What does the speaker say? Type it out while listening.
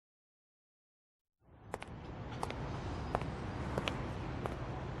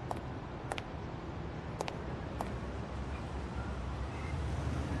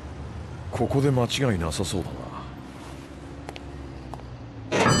ここで間違いなさそうだ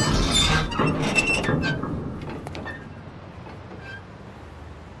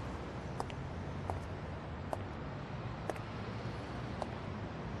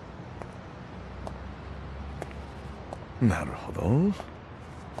な。なるほど、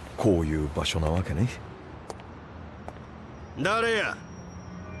こういう場所なわけね。誰や？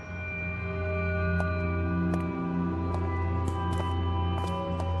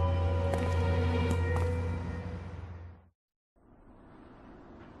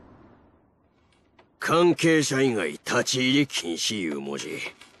関係者以外立ち入り禁止いう文字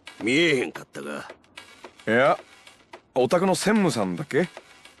見えへんかったが。いや、お宅の専務さんだっけ？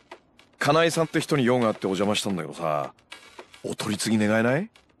叶さんって人に用があってお邪魔したんだけどさ、お取り次ぎ願えない？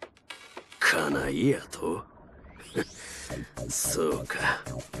叶やとそうか、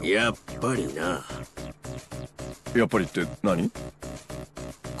やっぱりな。やっぱりって何？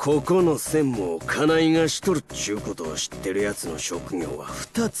ここの専務を叶がしとるっちゅうことを知ってるやつの職業は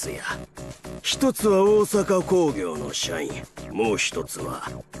2つや。1つは大阪工業の社員、もう1つは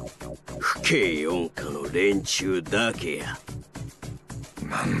府警4課の連中だけや。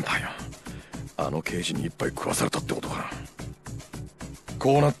なんだよ、あの刑事に一杯食わされたってことか。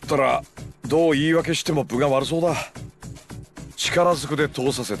こうなったらどう言い訳しても分が悪そうだ。力ずくで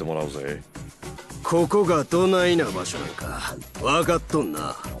通させてもらうぜ。ここがどないな場所なんか分かっとん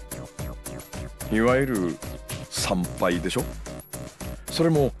な。いわゆる参拝でしょ。それ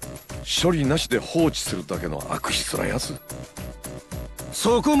も処理なしで放置するだけの悪質なやつ。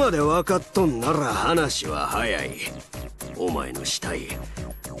そこまで分かっとんなら話は早い。お前の死体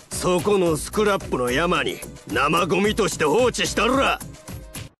そこのスクラップの山に生ゴミとして放置したるら。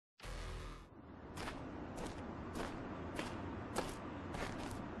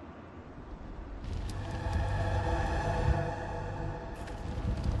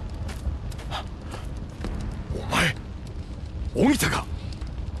荻田か？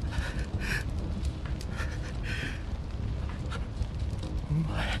お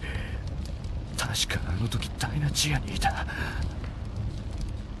前、確かあの時ダイナチアにいた。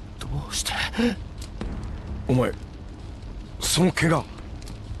どうして？お前、その怪我。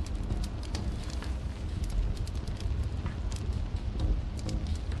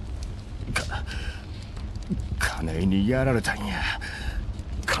金井にやられたんや。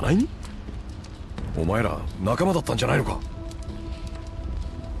金井に？お前ら仲間だったんじゃないのか？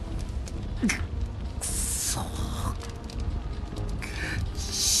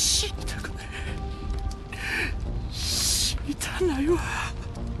ないわ。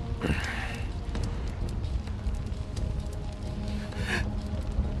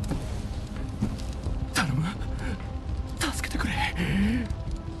頼む、助けてくれ。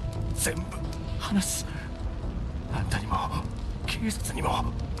全部話す。あんたにも警察にも。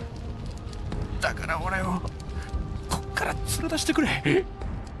だから俺をこっから連れ出してくれ。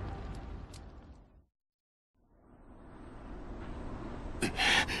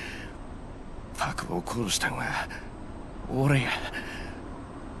パクを殺したんは俺や。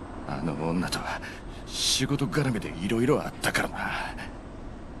あの女とは仕事絡みでいろいろあったからな。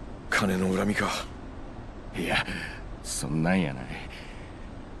金の恨みか？いや、そんなんやない。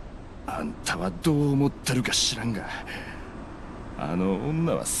あんたはどう思ってるか知らんが、あの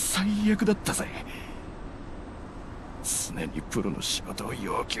女は最悪だったぜ。常にプロの仕事を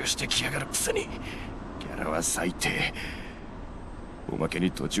要求してきやがるくせにギャラは最低。おまけ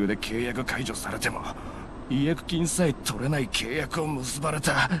に途中で契約解除されても違約金さえ取れない契約を結ばれ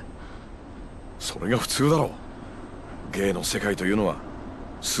た。それが普通だろう。芸の世界というのは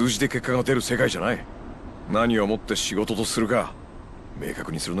数字で結果が出る世界じゃない。何をもって仕事とするか明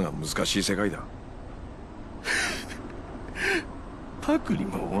確にするのが難しい世界だ。パクに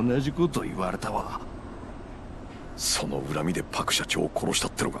も同じこと言われたわ。その恨みでパク社長を殺した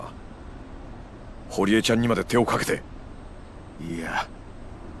ってのか？堀江ちゃんにまで手をかけて。いや、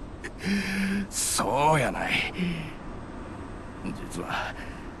そうやない。実は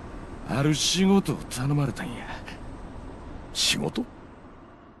ある仕事を頼まれたんや。仕事？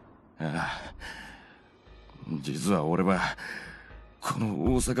ああ、実は俺はこの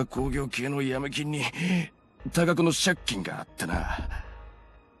大阪工業系のヤメ金に多額の借金があってな。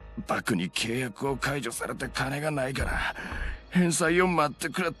バクに契約を解除されて金がないから返済を待って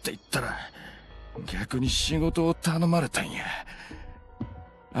くれって言ったら逆に仕事を頼まれたんや。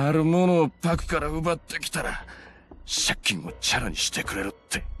あるものをパクから奪ってきたら借金をチャラにしてくれるっ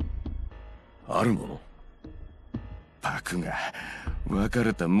て。あるもの？パクが別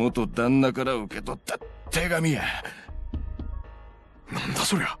れた元旦那から受け取った手紙や。なんだ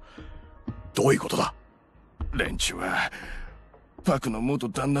そりゃ。どういうことだ？連中はパクの元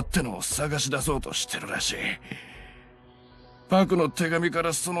旦那ってのを探し出そうとしてるらしい。パクの手紙か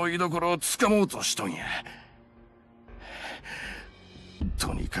らその居所を掴もうとしとんや。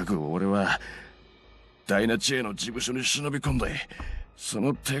とにかく俺は大那知恵の事務所に忍び込んでそ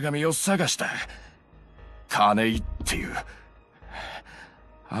の手紙を探した。金井っていう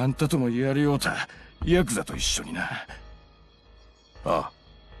あんたともやり合うたヤクザと一緒にな。ああ。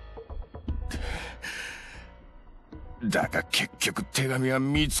だが結局手紙は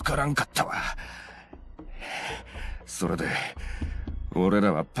見つからんかったわ。それで俺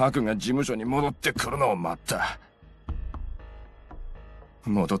らはパクが事務所に戻ってくるのを待った。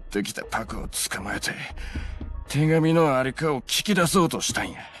戻ってきたパクを捕まえて手紙のありかを聞き出そうとした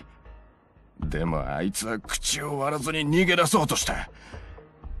んや。でもあいつは口を割らずに逃げ出そうとした。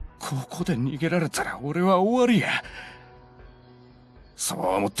ここで逃げられたら俺は終わりや。そう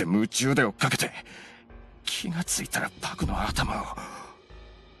思って夢中で追っかけて気がついたらパクの頭を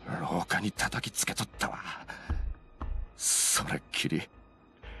廊下に叩きつけとったわ。それっきり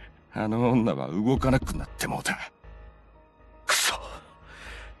あの女は動かなくなってもうた。くそ、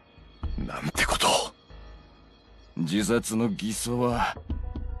なんてことを。自殺の偽装は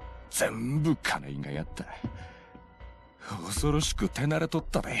全部金井がやった。恐ろしく手慣れとっ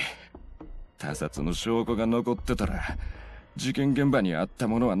たで。他殺の証拠が残ってたら事件現場にあった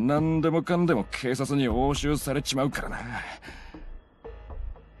ものは何でもかんでも警察に押収されちまうからな。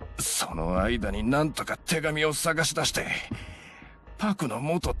その間になんとか手紙を探し出してパクの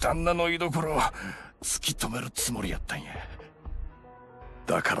元旦那の居所を突き止めるつもりやったんや。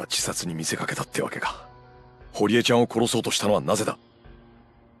だから自殺に見せかけたってわけか。堀江ちゃんを殺そうとしたのはなぜだ。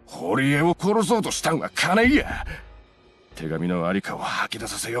堀江を殺そうとしたんは金井や。手紙のありかを吐き出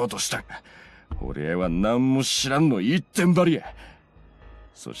させようとしたんが堀江は何も知らんの一点張りや。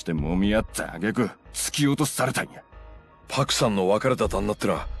そして揉み合った挙句突き落とされたんや。パクさんの別れた旦那って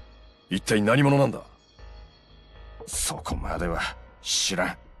のは一体何者なんだ。そこまでは知ら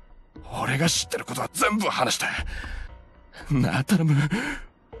ん。俺が知ってることは全部話した。なあ頼む、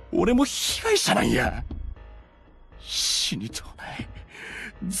俺も被害者なんや。死にとうない。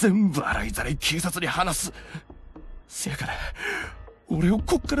全部洗いざらい警察に話す。せやから俺を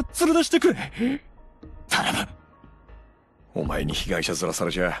こっから連れ出してくれ。頼む。お前に被害者面さ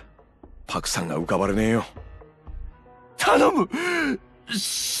れちゃパクさんが浮かばれねえよ。頼む、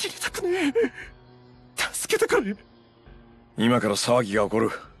死にたくねえ。助けてくれ。今から騒ぎが起こ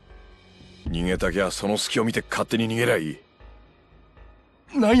る。逃げたきゃその隙を見て勝手に逃げりゃいい。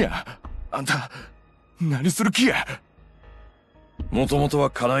なんやあんた、何する気や。もともとは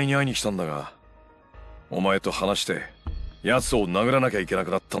金井に会いに来たんだが、お前と話して奴を殴らなきゃいけな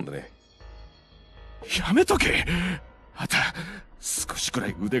くなったんでね。やめとけ。あんた少しくら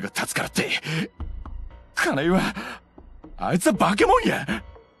い腕が立つからって金井はあいつは化け物や。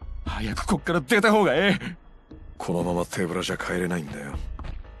早くこっから出た方がええ。このまま手ぶらじゃ帰れないんだよ。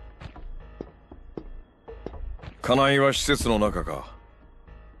金井は施設の中か。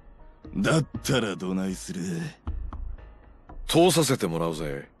だったらどないする。通させてもらう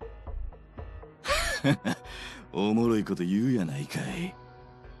ぜ。おもろいこと言うやないかい。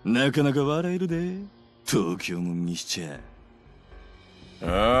なかなか笑えるで、東京もんにしちゃ。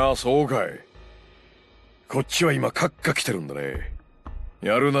ああ、そうかい。こっちは今カッカ来てるんだね。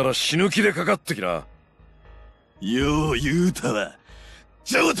やるなら死ぬ気でかかってきな。よう言うたわ。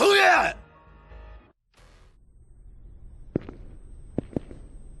上等や。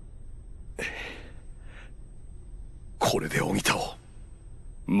これで荻田を。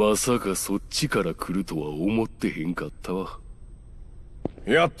まさかそっちから来るとは思ってへんかったわ。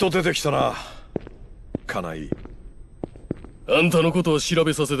やっと出てきたな、金井。あんたのことは調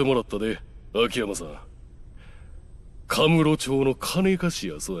べさせてもらったで、秋山さん。カムロ町の金貸し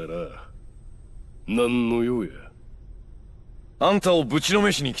やそうやな。何の用や。あんたをぶちの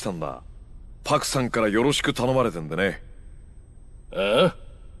めしに来たんだ。パクさんからよろしく頼まれてんでね。ああ、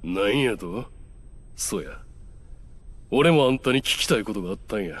なんやと。そうや。俺もあんたに聞きたいことがあっ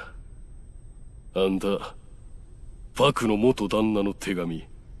たんや。あんた、パクの元旦那の手紙、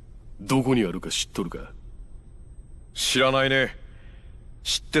どこにあるか知っとるか。知らないね。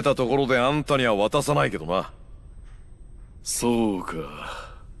知ってたところであんたには渡さないけどな。そうか。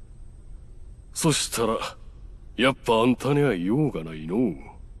そしたら、やっぱあんたには用がないのう。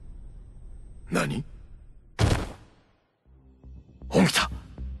何？荻田！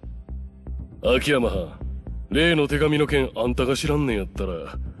秋山はん、例の手紙の件あんたが知らんねんやった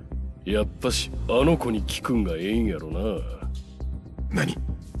ら、やっぱしあの子に聞くんがええんやろな。何？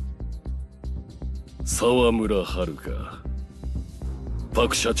沢村遥か。パ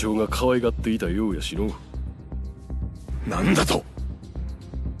ク社長が可愛がっていたようやしの。なんだと？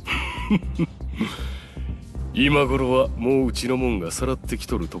今頃はもううちのもんがさらってき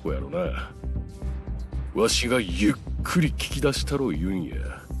とるとこやろな。わしがゆっくり聞き出したろ言うんや。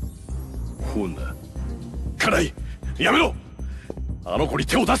ほな。家内、やめろ。あの子に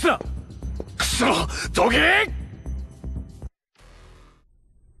手を出すな。くそ、どけ。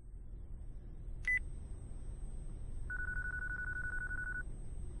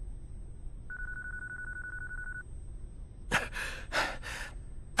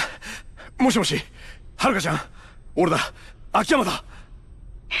もしもし、はるかちゃん。俺だ、秋山だ。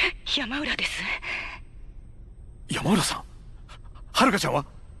山浦です。山浦さん。はるかちゃんは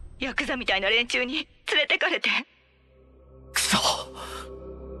ヤクザみたいな連中に連れてかれて。くそ。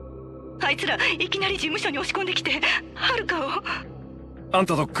あいつらいきなり事務所に押し込んできて、はるかを。あん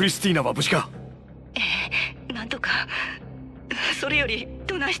たとクリスティーナは無事か？なんとか。それより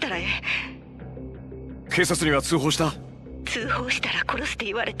どないしたらええ？警察には通報した？通報したら殺すって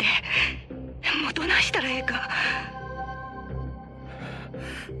言われて、もうどないしたらええか。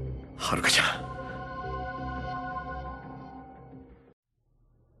はるかちゃん。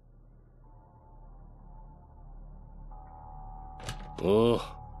あ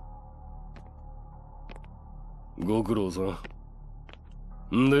あ、ご苦労さ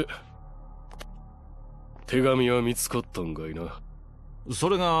ん。んで、手紙は見つかったんかいな。そ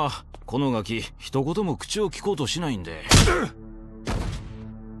れがこのガキ一言も口を聞こうとしないんで。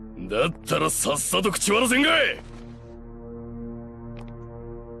だったらさっさと口割らせんかい。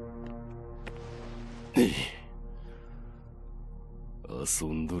遊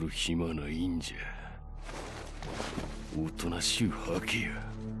んどる暇ないんじゃ。おとなしゅうはけや。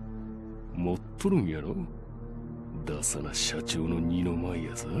持っとるんやろ。ダサな社長の二の舞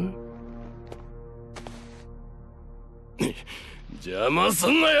やぞ。邪魔す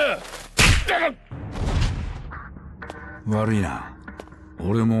んなや。悪いな。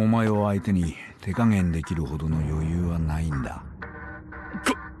俺もお前を相手に手加減できるほどの余裕はないんだ。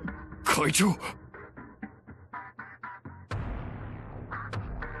会長。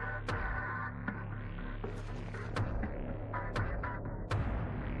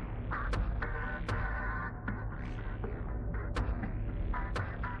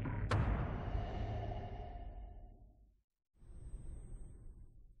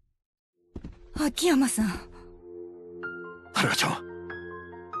秋山さん。はるかちゃん。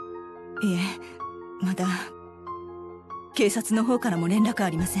いえ、まだ警察の方からも連絡あ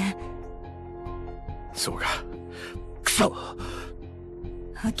りません。そうか。くそ。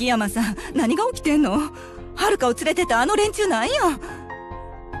秋山さん、何が起きてんの？はるかを連れてたあの連中なんや。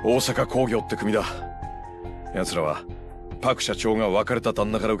大阪工業って組だ。奴らはパク社長が別れた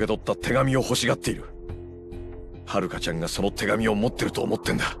旦那から受け取った手紙を欲しがっている。はるかちゃんがその手紙を持ってると思っ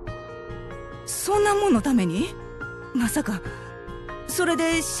てんだ。そんなもんのために？まさかそれ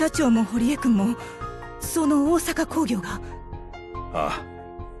で社長も堀江君もその大阪工業が？あ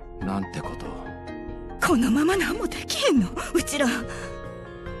あ。なんてこと。このまま何もできへんの？うちら。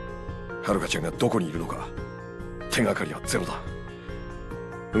はるかちゃんがどこにいるのか手がかりはゼロだ。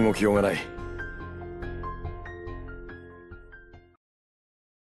動きようがない。